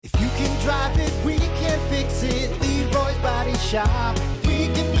drive it, we can fix it. Leroy's Body Shop. We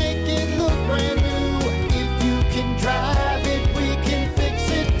can make it look brand new. If you can drive it, we can fix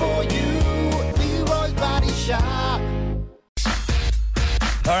it for you. Leroy's Body Shop.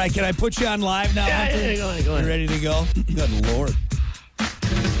 All right, can I put you on live now? Yeah, go ahead. You ready to go? Good Lord.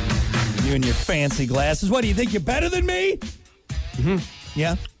 You and your fancy glasses. What, do you think you're better than me? Mm-hmm.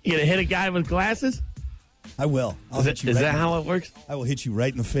 Yeah? You gonna hit a guy with glasses? I will. Is that how it works? I will hit you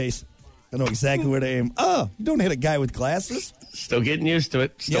right in the face. I know exactly where to aim. Oh, you don't hit a guy with glasses? Still getting used to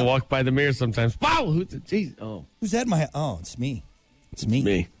it. Still walk by the mirror sometimes. Wow! Jeez. Oh. Who's that in my... Oh, it's me. It's me.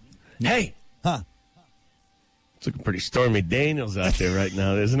 Me. Hey! Huh? It's looking pretty Stormy Daniels out there right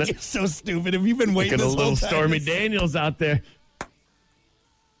now, isn't it? You're so stupid. Have you been waiting Look at this a little whole time? Stormy Daniels out there.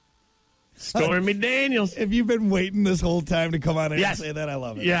 Stormy Daniels. Have you been waiting this whole time to come on and Yes. say that? I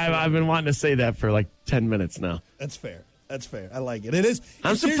love it. Yeah, I've been wanting to say that for like 10 minutes now. That's fair. That's fair. I like it. It is.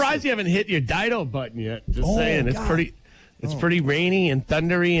 I'm surprised seriously. you haven't hit your Dido button yet. Just Oh, saying. It's God. pretty rainy and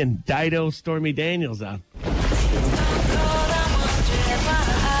thundery and Dido Stormy Daniels out.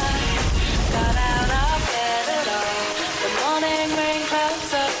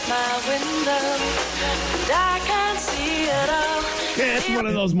 Yeah, it's one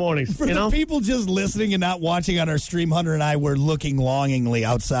of those mornings, For the people just listening and not watching on our stream, Hunter and I were looking longingly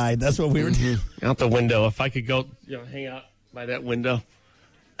outside. That's what we were doing. Out the window. If I could go, hang out by that window.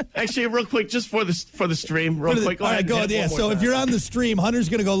 Actually, real quick, just for the stream, real quick. Go All right, ahead. go. and hit Yeah. one more So if time. you're on the stream, Hunter's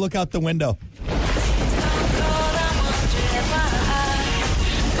going to go look out the window.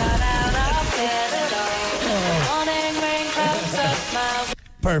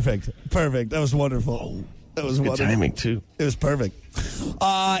 Perfect. That was wonderful. That was Good wonderful. timing too. It was perfect.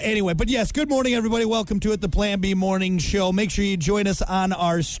 Anyway, but yes, good morning, everybody. Welcome to it, the Plan B Morning Show. Make sure you join us on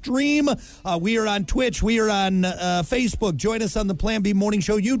our stream. We are on Twitch. We are on Facebook. Join us on the Plan B Morning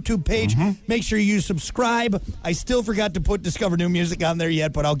Show YouTube page. Make sure you subscribe. I still forgot to put Discover New Music on there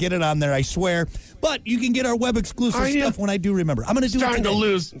yet, but I'll get it on there, I swear. But you can get our web exclusive stuff when I do remember. I'm going to do it today. I'm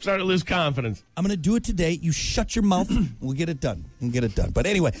starting to lose confidence. I'm going to do it today. You shut your mouth. We'll get it done. But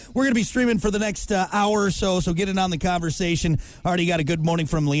anyway, we're going to be streaming for the next hour or so get in on the conversation. Already got a good morning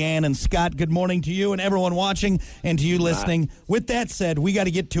from Leanne and Scott. Good morning to you and everyone watching and to you listening. With that said, we got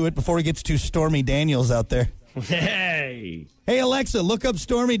to get to it before it gets too Stormy Daniels out there. Hey, Alexa, look up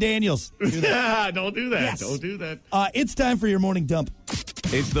Stormy Daniels. don't do that. Yes. Don't do that. It's time for your morning dump.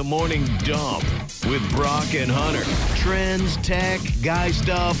 It's the Morning Dump with Brock and Hunter. Trends, tech, guy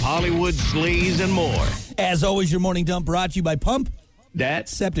stuff, Hollywood sleaze, and more. As always, your morning dump brought to you by Pump That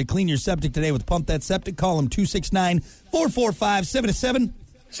Septic. Clean your septic today with Pump That Septic. Call them 269-445-77.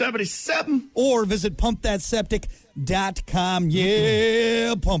 77. Or visit pumpthatseptic.com.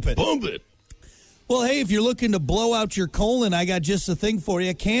 Yeah, pump it. Pump it. Well, hey, if you're looking to blow out your colon, I got just a thing for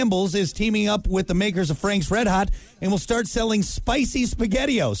you. Campbell's is teaming up with the makers of Frank's Red Hot and will start selling spicy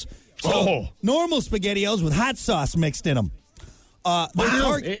SpaghettiOs. So, normal SpaghettiOs with hot sauce mixed in them.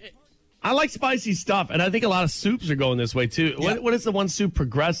 I like spicy stuff, and I think a lot of soups are going this way, too. Yeah. What is the one soup?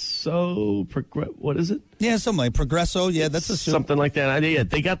 What is it? Yeah, something like Progresso. Yeah, that's a soup. Something like that.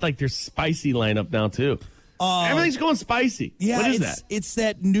 They got like their spicy lineup now, too. Everything's going spicy. Yeah, what is that? It's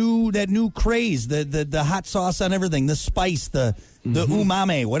that new craze, the hot sauce on everything, the spice, the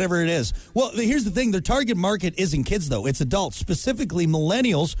umami, whatever it is. Well, here's the thing. Their target market isn't kids, though. It's adults, specifically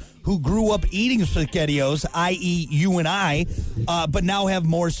millennials who grew up eating SpaghettiOs, i.e. you and I, but now have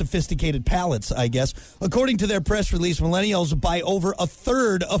more sophisticated palates, I guess. According to their press release, millennials buy over a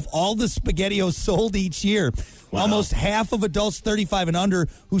third of all the SpaghettiOs sold each year. Wow. Almost half of adults 35 and under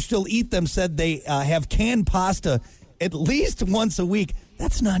who still eat them said they have canned pasta at least once a week.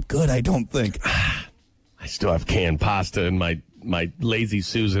 That's not good, I don't think. I still have canned pasta in my Lazy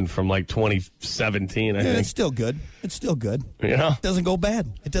Susan from like 2017, I think. It's still good. You know? It doesn't go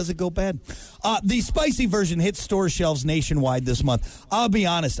bad. The spicy version hits store shelves nationwide this month. I'll be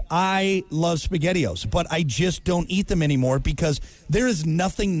honest, I love SpaghettiOs, but I just don't eat them anymore because there is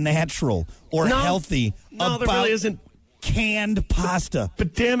nothing natural or healthy there about really isn't. Canned pasta.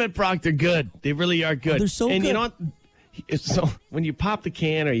 But damn it, Brock, they're good. They really are good. Oh, they're so and good. You know what? So when you pop the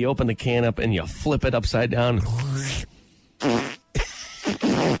can or you open the can up and you flip it upside down,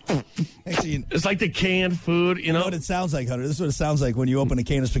 Actually, it's like the canned food, you know? what it sounds like, Hunter? This is what it sounds like when you open a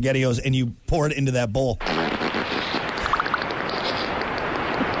can of SpaghettiOs and you pour it into that bowl.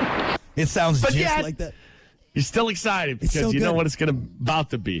 It sounds just like that. You're still excited because so you know good. what it's about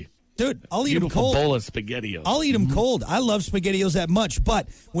to be. Dude, I'll eat them Beautiful cold. bowl of SpaghettiOs. I'll eat them cold. I love SpaghettiOs that much. But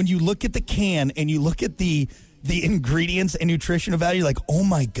when you look at the can and you look at the ingredients and nutritional value, you're like, oh,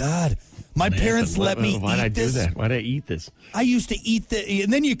 my God, My parents let me Why'd I eat do this. that? Why'd I eat this? I used to eat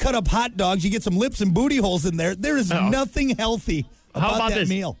and then you cut up hot dogs, you get some lips and booty holes in there. There is nothing healthy How about that this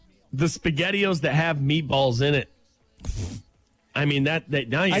meal. The SpaghettiOs that have meatballs in it. I mean, that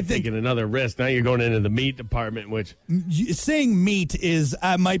now you're taking another risk. Now you're going into the meat department, which Saying meat is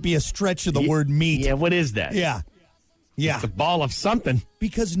might be a stretch of the word meat. Yeah, what is that? Yeah. It's a ball of something.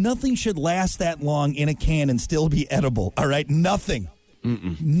 Because nothing should last that long in a can and still be edible. All right, nothing.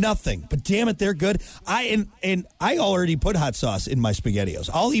 Nothing. But damn it, they're good. I already put hot sauce in my SpaghettiOs.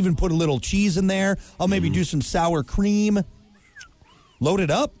 I'll even put a little cheese in there. I'll maybe do some sour cream. Load it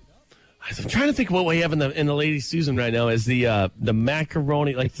up. I'm trying to think what we have in the Lady Susan right now is the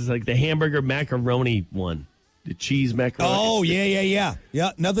macaroni, like the hamburger macaroni one, the cheese macaroni. Oh yeah.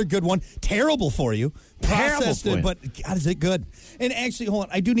 Another good one. Terrible for you. Processed it, but God, is it good? And actually, hold on.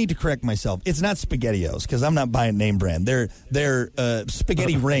 I do need to correct myself. It's not SpaghettiOs because I'm not buying name brand. They're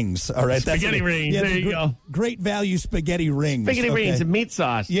spaghetti rings. All right, spaghetti rings. Yeah, there you go. Great value spaghetti rings. Spaghetti rings and meat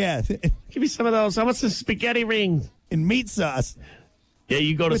sauce. Yeah, give me some of those. I want some spaghetti rings and meat sauce. Yeah,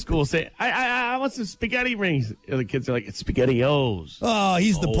 you go to school, say, I want some spaghetti rings. And the kids are like, it's SpaghettiOs. Oh,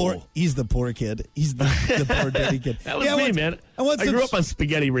 he's the poor kid. He's the poor dirty kid. That was me, man. I grew up on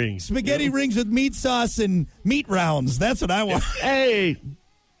spaghetti rings. Spaghetti rings with meat sauce and meat rounds. That's what I want. Hey,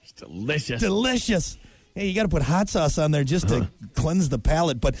 it's delicious. Delicious. Hey, you got to put hot sauce on there just to cleanse the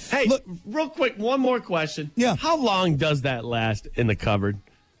palate. But hey, look, real quick, one more question. Yeah. How long does that last in the cupboard?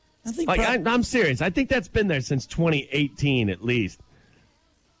 I think I'm serious. I think that's been there since 2018 at least.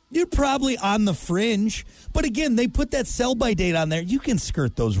 You're probably on the fringe, but again, they put that sell-by date on there. You can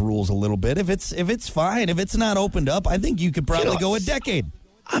skirt those rules a little bit if it's fine. If it's not opened up, I think you could probably go a decade.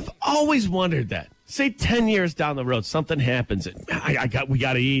 I've always wondered that. Say 10 years down the road, something happens. We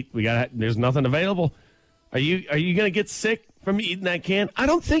got to eat. There's nothing available. Are you going to get sick from eating that can? I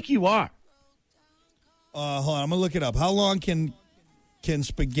don't think you are. Hold on, I'm gonna look it up. How long can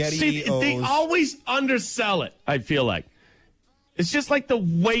spaghetti? See, they always undersell it. I feel like. It's just like the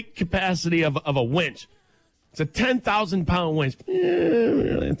weight capacity of a winch. It's a 10,000-pound winch.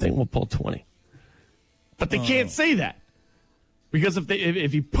 I think we'll pull 20. But they can't say that. Because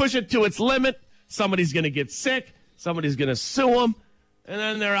if you push it to its limit, somebody's going to get sick, somebody's going to sue them, and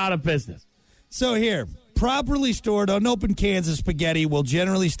then they're out of business. So here, properly stored, unopened cans of spaghetti will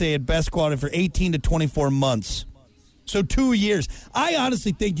generally stay at best quality for 18 to 24 months. So 2 years. I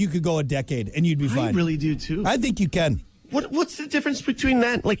honestly think you could go a decade and you'd be fine. I really do, too. I think you can. What's the difference between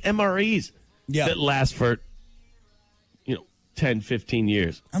that, like MREs, that last for, 10, 15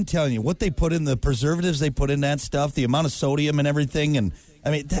 years? I'm telling you, what they put in, the preservatives they put in that stuff, the amount of sodium and everything, and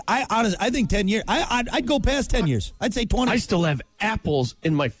I mean, I think 10 years. I'd go past 10 years. I'd say 20. I still have apples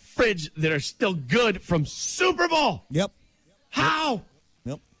in my fridge that are still good from Super Bowl. Yep. How?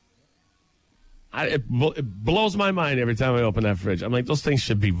 Yep. It blows my mind every time I open that fridge. I'm like, those things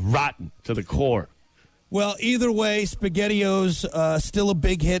should be rotten to the core. Well, either way, SpaghettiOs, still a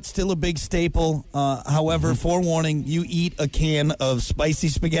big hit, still a big staple. However, forewarning, you eat a can of spicy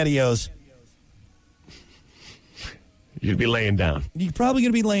SpaghettiOs, you'd be laying down. You're probably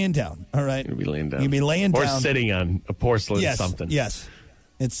going to be laying down, all right? You'd be laying down. You'd be laying down. Or sitting on a porcelain something. Yes.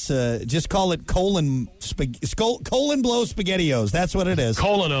 It's just call it colon blow SpaghettiOs. That's what it is.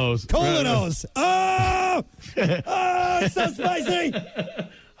 Colonos. Colonos. Oh! Oh, it's so spicy.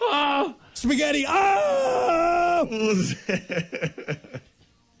 Oh! Spaghetti. Oh!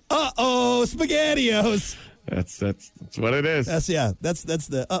 Uh-oh, SpaghettiOs. That's what it is. That's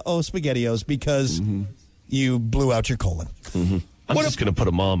the SpaghettiOs because you blew out your colon. I'm just going to put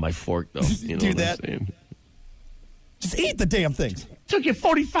them all on my fork, though. You know do what that. I'm saying? Just eat the damn things. Took you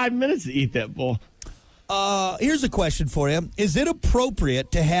 45 minutes to eat that bowl. Here's a question for you. Is it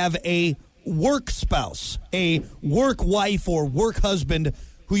appropriate to have a work spouse, a work wife or work husband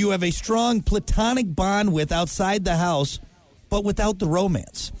who you have a strong platonic bond with outside the house, but without the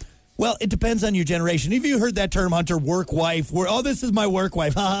romance? Well, it depends on your generation. Have you heard that term, Hunter? Work wife. This is my work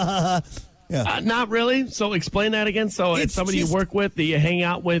wife. Ha, ha, ha, ha. Yeah. Not really. So explain that again. So it's somebody you work with that you hang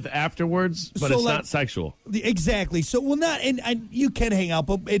out with afterwards, but it's not sexual. Exactly. So, and you can hang out,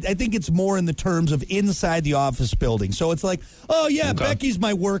 but I think it's more in the terms of inside the office building. So it's like, oh, yeah, okay, Becky's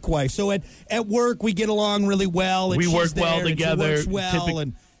my work wife. So at work, we get along really well. And we work there, well together. And she works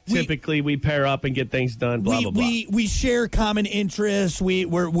well, Typically, we pair up and get things done, blah, blah, blah. We share common interests. We're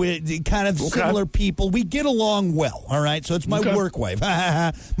kind of similar people. We get along well, all right? So it's my work wife.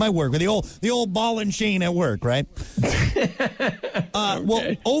 My work. The old ball and chain at work, right?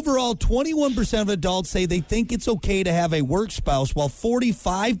 Well, overall, 21% of adults say they think it's okay to have a work spouse, while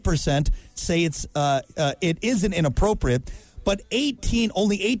 45% say it isn't inappropriate. But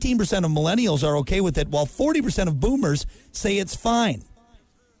only 18% of millennials are okay with it, while 40% of boomers say it's fine.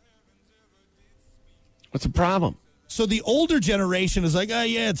 What's the problem? So the older generation is like, oh,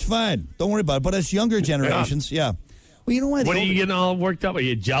 yeah, it's fine. Don't worry about it. But us younger generations, yeah. Well, you know what? What are you getting all worked up? Are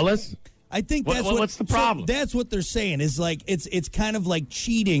you jealous? I think what's the problem? So that's what they're saying is like it's kind of like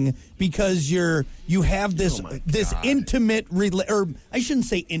cheating because you have this intimate or I shouldn't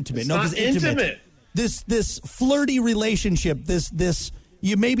say intimate. It's no, not this intimate. This flirty relationship. This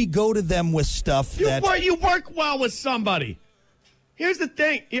you maybe go to them with stuff you work well with somebody. Here's the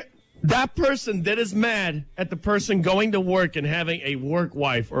thing. That person that is mad at the person going to work and having a work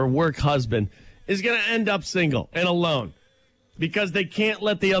wife or a work husband is going to end up single and alone because they can't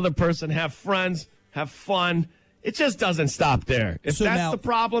let the other person have friends, have fun. It just doesn't stop there. If that's the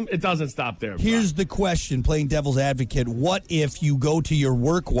problem, it doesn't stop there. Here's the question, playing devil's advocate. What if you go to your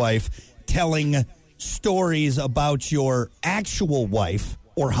work wife telling stories about your actual wife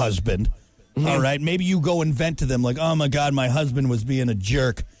or husband? Mm-hmm. All right, maybe you go and vent to them like, oh, my God, my husband was being a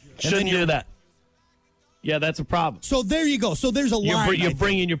jerk. Shouldn't do that. Yeah, that's a problem. So there you go. So there's a line. You're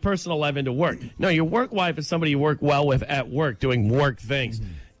bringing your personal life into work. No, your work wife is somebody you work well with at work, doing work things.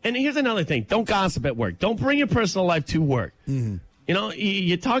 Mm-hmm. And here's another thing. Don't gossip at work. Don't bring your personal life to work. Mm-hmm. You know,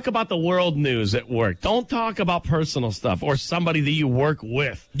 you talk about the world news at work. Don't talk about personal stuff or somebody that you work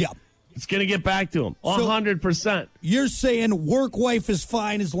with. Yeah. It's going to get back to them 100%. You're saying work wife is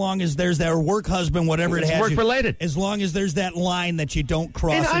fine as long as there's that, or work husband, whatever it has. Work related. As long as there's that line that you don't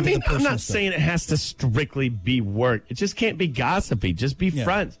cross into the personal I'm not stuff. saying it has to strictly be work. It just can't be gossipy. Just be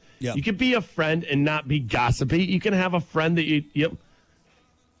friends. Yeah. You can be a friend and not be gossipy. You can have a friend that you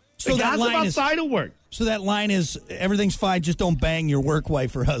so that gossip line outside of work. So that line is everything's fine, just don't bang your work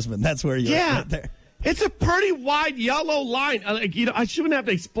wife or husband. That's where you're right there. It's a pretty wide yellow line. I shouldn't have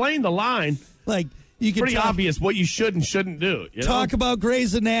to explain the line. Like you can pretty obvious what you should and shouldn't do. Talk about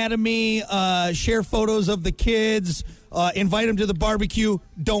Grey's Anatomy, share photos of the kids, invite them to the barbecue.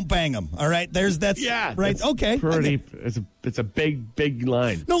 Don't bang them. All right, right. That's okay. Pretty. It's a big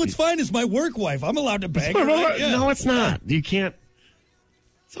line. No, it's fine. It's my work wife. I'm allowed to bang her. Right? Yeah. No, it's not. You can't.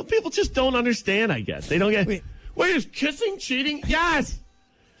 Some people just don't understand. I guess they don't get. Wait, is kissing cheating? Yes.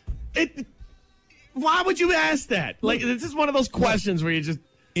 Why would you ask that? Like, this is one of those questions where you just.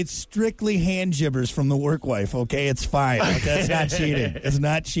 It's strictly hand jibbers from the work wife, okay? It's fine. Okay? It's not cheating. It's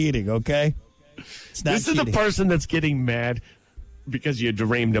not cheating, okay? It's not cheating. This is the person that's getting mad because you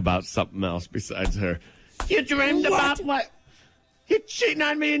dreamed about something else besides her. You dreamed about what? You're cheating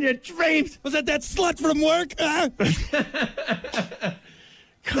on me in your dreams. Was that slut from work?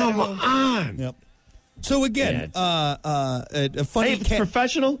 Come on. Yep. So, again, a funny if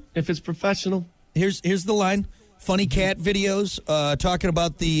it's professional. Here's the line. Funny cat videos, talking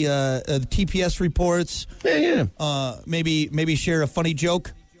about the TPS reports. Yeah. Maybe share a funny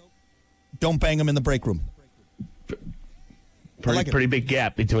joke. Don't bang them in the break room. Pretty big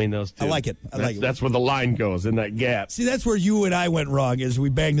gap between those two. I like it. That's where the line goes, in that gap. See, that's where you and I went wrong, is we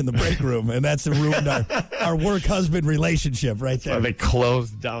banged in the break room, and that's ruined our work-husband relationship right there. They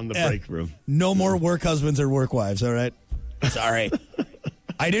closed down the break room. No more work husbands or work wives, all right? Sorry.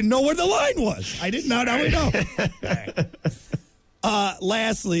 I didn't know where the line was. I didn't know. Now we know.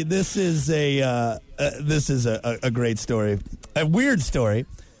 Lastly, this is a great story, a weird story,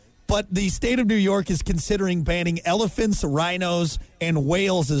 but the state of New York is considering banning elephants, rhinos, and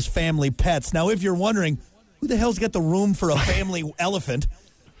whales as family pets. Now, if you're wondering who the hell's got the room for a family elephant,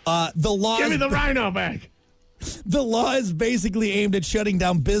 the law. Give me the rhino back. The law is basically aimed at shutting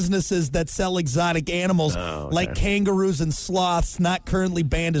down businesses that sell exotic animals like kangaroos and sloths, not currently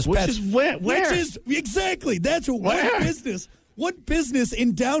banned as pets. Where? Which is exactly that's what business. What business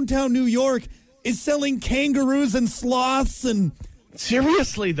in downtown New York is selling kangaroos and sloths and?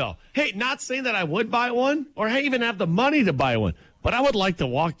 Seriously though, hey, not saying that I would buy one or even have the money to buy one, but I would like to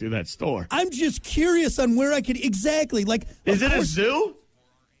walk through that store. I'm just curious on where I could exactly like. Is it a zoo?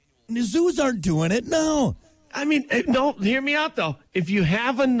 The zoos aren't doing it. No. I mean, no, hear me out, though. If you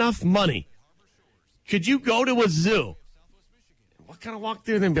have enough money, could you go to a zoo? What kind of walk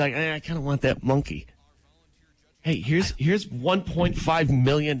through there and be like, I kind of want that monkey. Hey, here's $1.5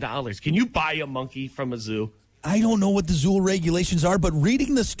 million. Can you buy a monkey from a zoo? I don't know what the zoo regulations are, but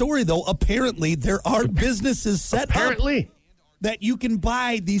reading the story, though, apparently there are businesses set up that you can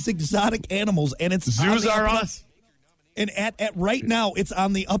buy these exotic animals, and it's zoos are us. And at right now, it's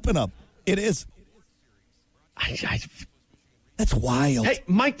on the up and up. It is. That's wild. Hey,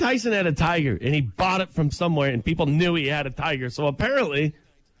 Mike Tyson had a tiger, and he bought it from somewhere, and people knew he had a tiger. So apparently,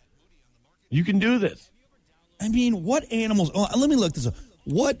 you can do this. I mean, what animals? Oh, let me look this up.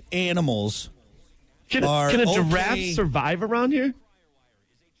 What animals Can a giraffe survive around here?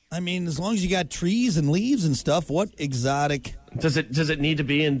 I mean, as long as you got trees and leaves and stuff, what exotic? Does it need to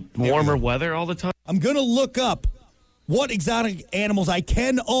be in warmer weather all the time? I'm going to look up what exotic animals I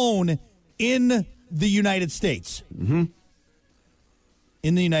can own in the United States. Mm-hmm.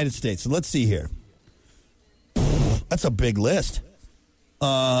 In the United States. So let's see here. That's a big list.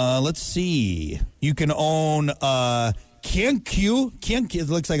 Let's see. You can own Kienkyu. Kienkyu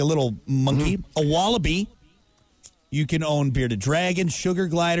looks like a little monkey. A wallaby. You can own bearded dragons, sugar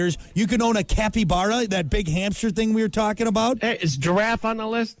gliders. You can own a capybara, that big hamster thing we were talking about. Hey, is giraffe on the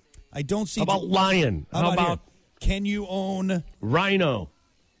list? I don't see. How about lion? How about can you own rhino?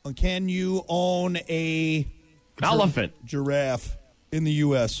 Can you own a elephant? Giraffe in the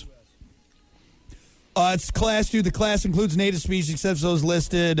U.S.? It's Class 2. The class includes native species except those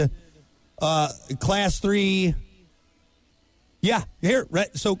listed. Class 3. Yeah, here. Right.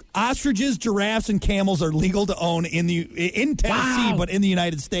 So ostriches, giraffes, and camels are legal to own in Tennessee, but in the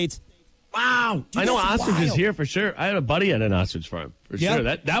United States. Wow. I know ostriches here for sure. I had a buddy at an ostrich farm for sure.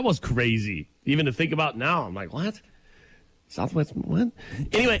 That was crazy. Even to think about now. I'm like, what? Southwest, what?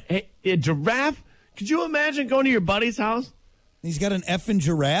 Anyway, hey, a giraffe? Could you imagine going to your buddy's house? He's got an effing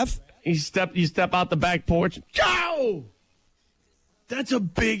giraffe? You step out the back porch. Go! That's a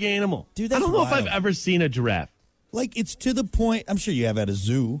big animal. Dude, that's I don't know wild. if I've ever seen a giraffe. Like, it's to the point, I'm sure you have at a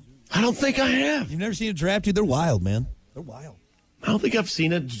zoo. I don't think I have. You've never seen a giraffe? Dude, they're wild, man. They're wild. I don't think I've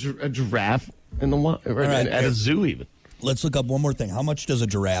seen a giraffe in the at a zoo even. Let's look up one more thing. How much does a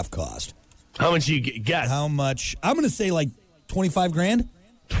giraffe cost? How much you get? How much? I'm going to say like 25 grand.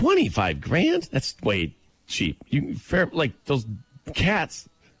 25 grand? That's way cheap. Like those cats,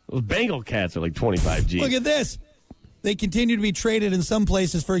 those Bengal cats are like 25 G. Look at this. They continue to be traded in some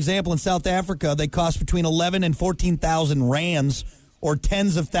places. For example, in South Africa, they cost between 11 and 14,000 rands, or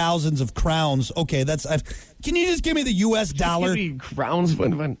tens of thousands of crowns. Okay, that's. Can you just give me the U.S. dollar? Give me crowns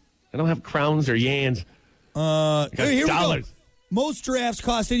when I don't have crowns or yans. Here dollars. we go. Most giraffes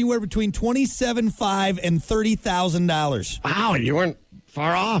cost anywhere between $27,500 and $30,000. Wow, you weren't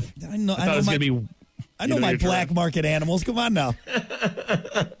far off. I know. I thought it was going to be. I know my black market animals. Come on now.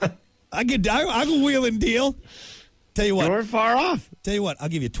 I can wheel and deal. Tell you what. You weren't far off. Tell you what. I'll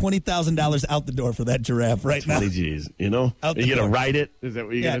give you $20,000 out the door for that giraffe right now. 20 G's. You know, out you going to write it? Is that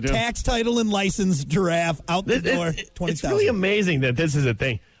what you're going to do? Tax, title, and license giraffe out the door. $20,000. It's really amazing that this is a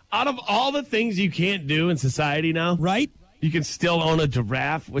thing. Out of all the things you can't do in society now, right? You can still own a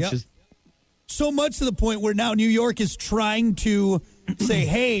giraffe, which is so much to the point where now New York is trying to say,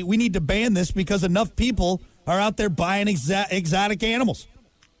 hey, we need to ban this because enough people are out there buying exotic animals.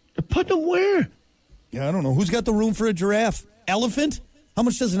 Put them where? Yeah, I don't know. Who's got the room for a giraffe? Elephant? How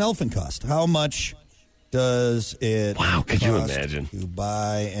much does an elephant cost? How much does it Wow, could you imagine? To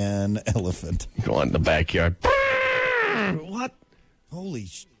buy an elephant? Go on in the backyard. What? Holy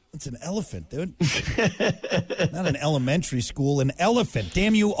it's an elephant, dude. Not an elementary school, an elephant.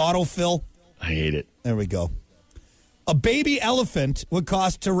 Damn you, autofill. I hate it. There we go. A baby elephant would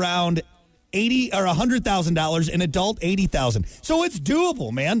cost around $80,000 or $100,000. An adult, $80,000. So it's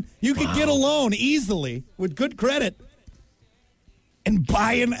doable, man. You could get a loan easily with good credit and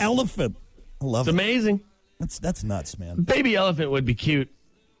buy an elephant. I love it. It's amazing. That's nuts, man. Baby elephant would be cute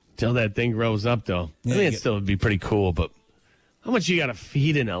till that thing grows up, though. Yeah, I think it still would be pretty cool, but how much you got to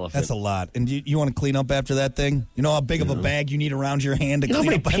feed an elephant? That's a lot. And you want to clean up after that thing? You know how big of a bag you need around your hand to clean up?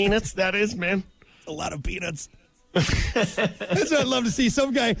 You know how many peanuts that is, man? A lot of peanuts. That's what I'd love to see.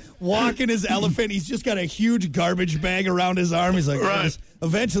 Some guy walking his elephant. He's just got a huge garbage bag around his arm. He's like, right.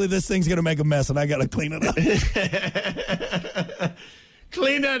 Eventually this thing's going to make a mess, and I got to clean it up.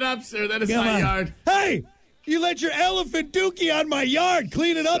 Clean that up, sir. That is my yard. Hey, you let your elephant dookie on my yard.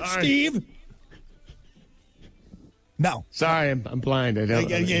 Clean it up, Sorry. Steve. No. Sorry, I'm blind. I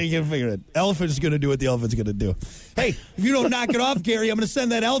can't figure it. Elephant's going to do what the elephant's going to do. Hey, if you don't knock it off, Gary, I'm going to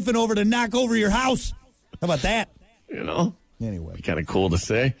send that elephant over to knock over your house. How about that? You know? Anyway. Kind of cool to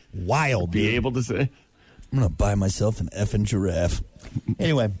say. Wild, Be dude. able to say. I'm going to buy myself an effing giraffe.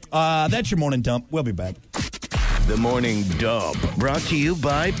 Anyway, that's your morning dump. We'll be back. The Morning Dump, brought to you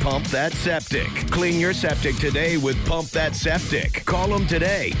by Pump That Septic. Clean your septic today with Pump That Septic. Call them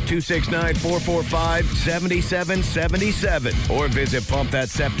today, 269-445-7777, or visit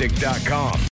pumpthatseptic.com.